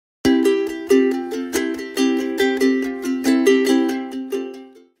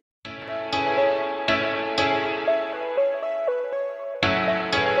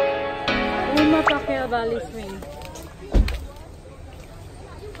Bali swing.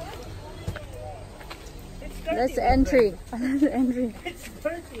 That's the entry. That's the entry. It's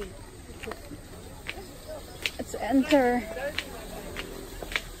dirty. Let's enter.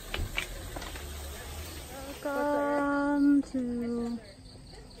 Welcome to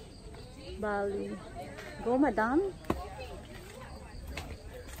Bali. Go, madam.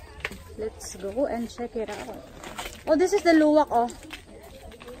 Let's go and check it out. Oh, this is the luwak, oh.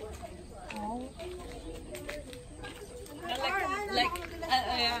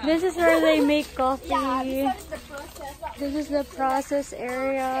 This is where they make coffee. This is the process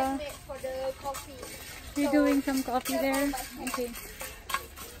area. You're doing some coffee there? Okay.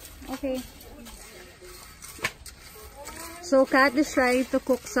 Okay. So, Kat is trying to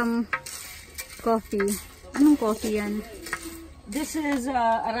cook some coffee. Anong coffee yan? This is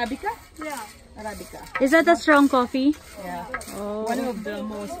Arabica? Yeah. Arabica. Is that a strong coffee? Yeah. Oh. One of the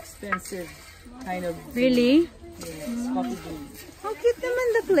most expensive kind of Really? yes, coffee bean. How cute naman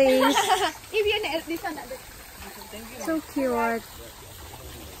the place. This one. So cute.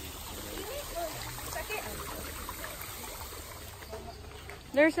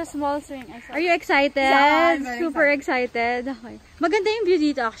 There's a small swing. Are you excited? Yeah, I'm very Super excited. Okay. Maganda yung view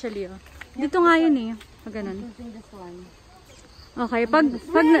dito actually. Oh. Dito nga yun eh. Pag ganun. Okay.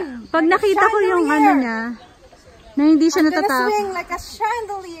 Pag nakita ko yung ano niya, na hindi siya natatakot. Swing like a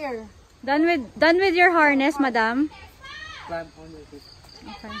chandelier. Done with your harness, madam?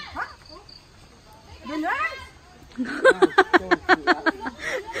 Okay.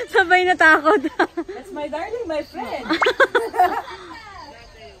 Sabay natakot. That's my darling, my friend.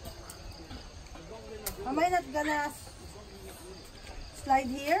 Am I not gonna slide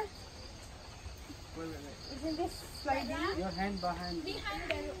here? Isn't this sliding? Your hand behind.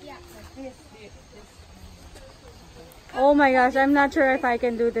 Yes. Oh my gosh, I'm not sure if I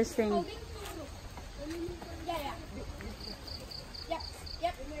can do this thing.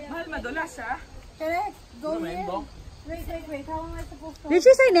 Mahal madulas, ha? Can I go here? Wait. How am I supposed to? Did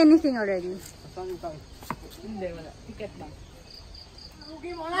you sign anything already? Hindi, wala. Ticket lang.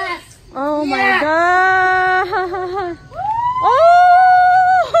 Oh my god! Oh!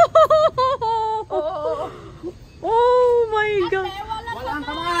 Oh my god! Walang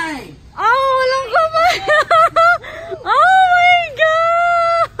kamay! Oh, walang kamay! Oh my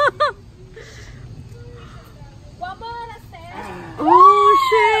god! Oh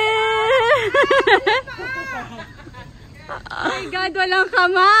shit! Oh my god, walang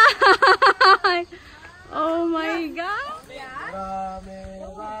kamay! Oh my god!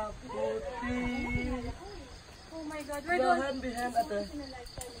 Oh my god, we're doing... Behind ate.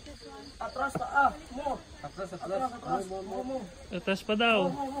 Atras pa, mo. Atras. Mo. Atras pa daw.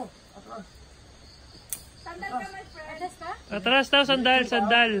 Atras. Sandal ka, my friend. Atras ka? Atras daw, sandal.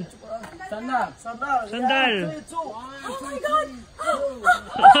 Sandal. Sandal. Oh my god!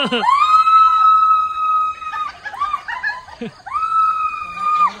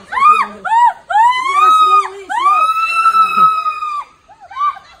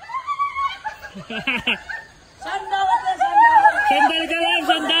 Sandal. Sandal ka lang,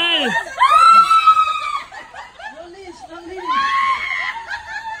 sandal.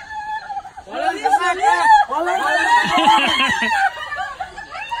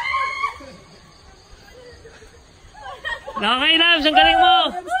 Okay, Labs, ang galing mo.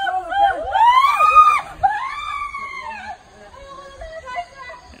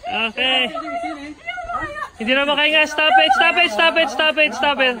 Okay. Hindi na makahinga. Stop it.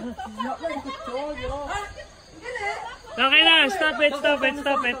 Okay na. Stop it.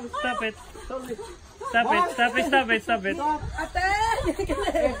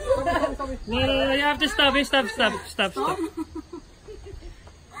 No, you have to stop it. Stop.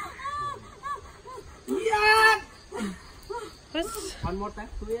 Yeah! One more time.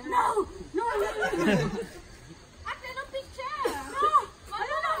 No! Ate, no picture! No!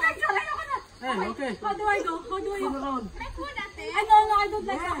 Picture! Okay. How do I go? Turn around. No, I don't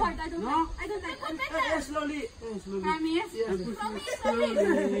like the heart. I don't like. Slowly. Promise? Yes.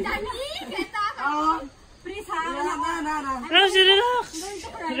 Please, ha?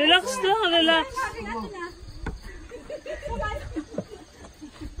 Relax lang. Relax.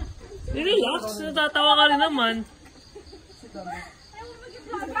 Natatawa ka rin naman.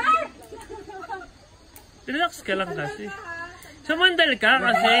 Relax ka lang kasi. Sumandal ka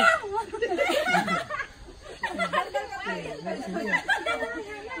kasi.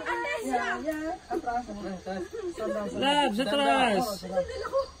 Labs, atras.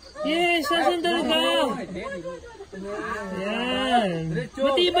 Yes, sasandal ka. Yan.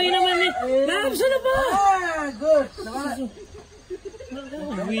 Matibay naman eh. Labs, ano ba? Good.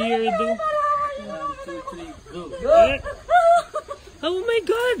 Weirdo. Oh my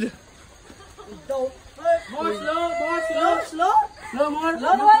God! More slow, more slow. Slow? Slow more.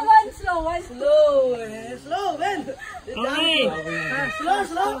 One slow, one slow. Slow, man. Okay! Slow.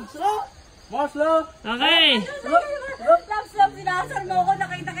 More slow. Okay! Slap, sinasar mo ako.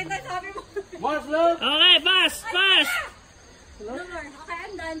 Nakita kita, sabi mo. More slow. Okay, pass! Pass! No more. Okay,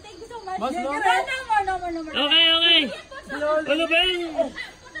 I'm done. Thank you so much. Mas No slow. more. Okay, okay! Ano ba yun?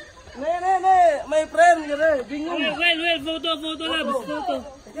 Ne. My friend, gire. Bingo. Okay, well, photo labs, photo.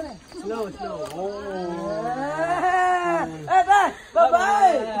 Slow.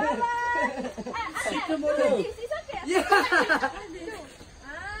 Bye-bye.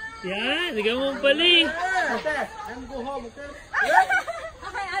 Yan, hindi mo pali. I'm go home, okay?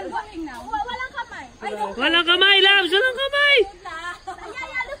 Okay, I'm going now. Walang kamay. Walang kamay, labs! Walang kamay! Yeah,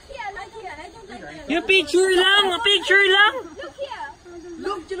 look here. I don't like it. Yung picture lang! Look here.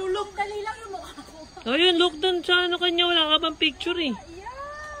 Look. Dali lang yung mukha ko. Oh, yun, look dun sa ano kanya. Wala ka bang picture eh.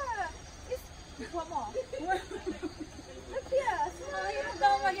 Yeah. Mukha mo. Look here. Ayun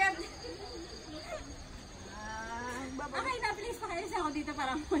daw mag-yan. Okay na, please. Pakailis ako dito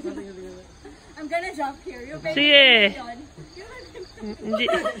para I'm gonna jump here. You pay Sige. yun. Hindi.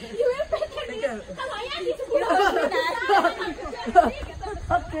 You will pay me. Kamaya, dito po.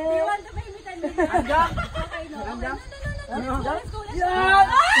 Okay. Do you want to pay me 10 minutes? Okay, no. No. Let's go.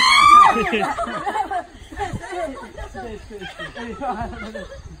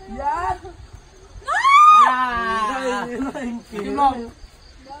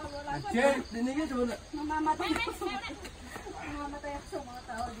 Mamamatay ako sa mga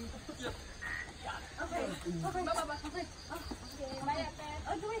tao dito. Okay.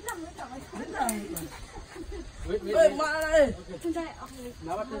 Wait lang. Wait.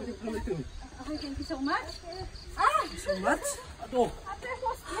 Okay, thank you so much. So much? Ato. That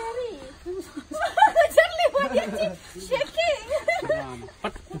was scary. Charlie, why are you shaking?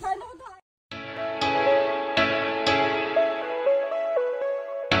 Paano ko tayo?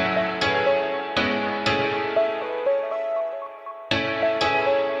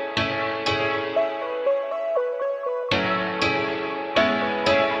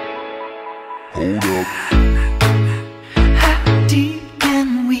 Hold up. How deep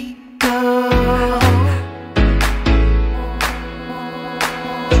can we go?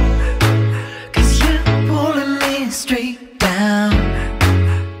 'Cause you're pulling me straight down.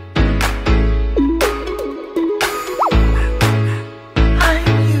 I'm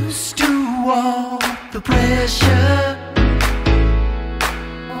used to all the pressure.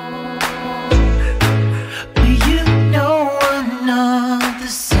 But you know I'm not the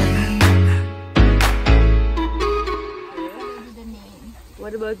same.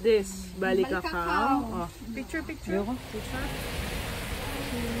 What about this? Bali Cacao. Oh. Picture. So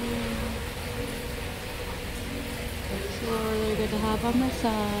we're gonna have a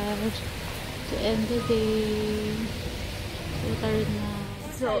massage to end the day.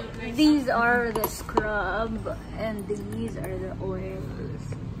 So these are the scrub and these are the oils.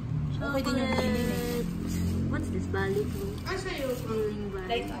 What's this? Bali glue? Healing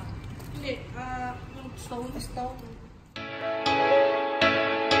Bali. Stone.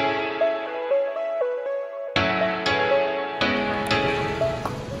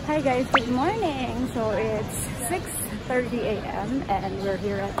 Hi guys, good morning. So it's 6:30 a.m. and we're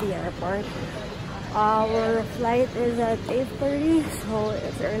here at the airport. Our flight is at 8:30, so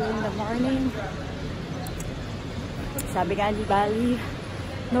it's early in the morning. Sabi nga ni Bali,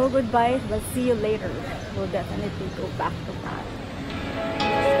 no goodbyes, but see you later. We'll definitely go back to Bali.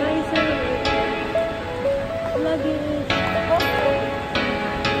 Luggage.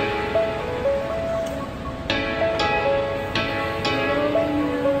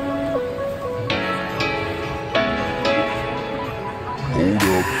 Hold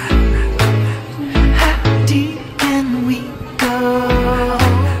up. How deep can we go?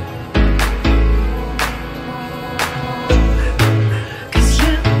 'Cause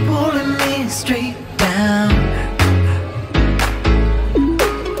you're pulling me straight down.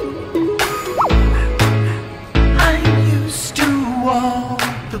 I'm used to all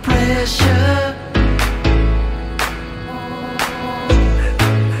the pressure.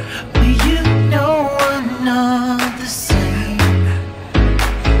 But you know I'm not the same.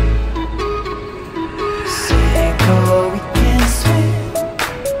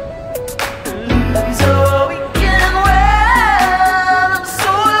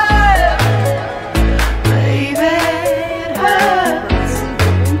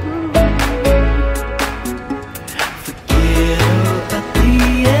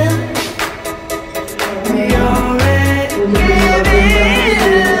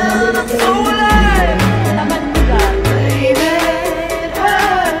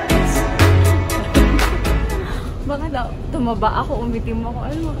 tumaba ako, umitim ako.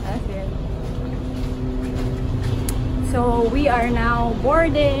 Ano mo kasi? So, we are now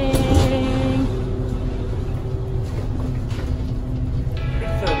boarding.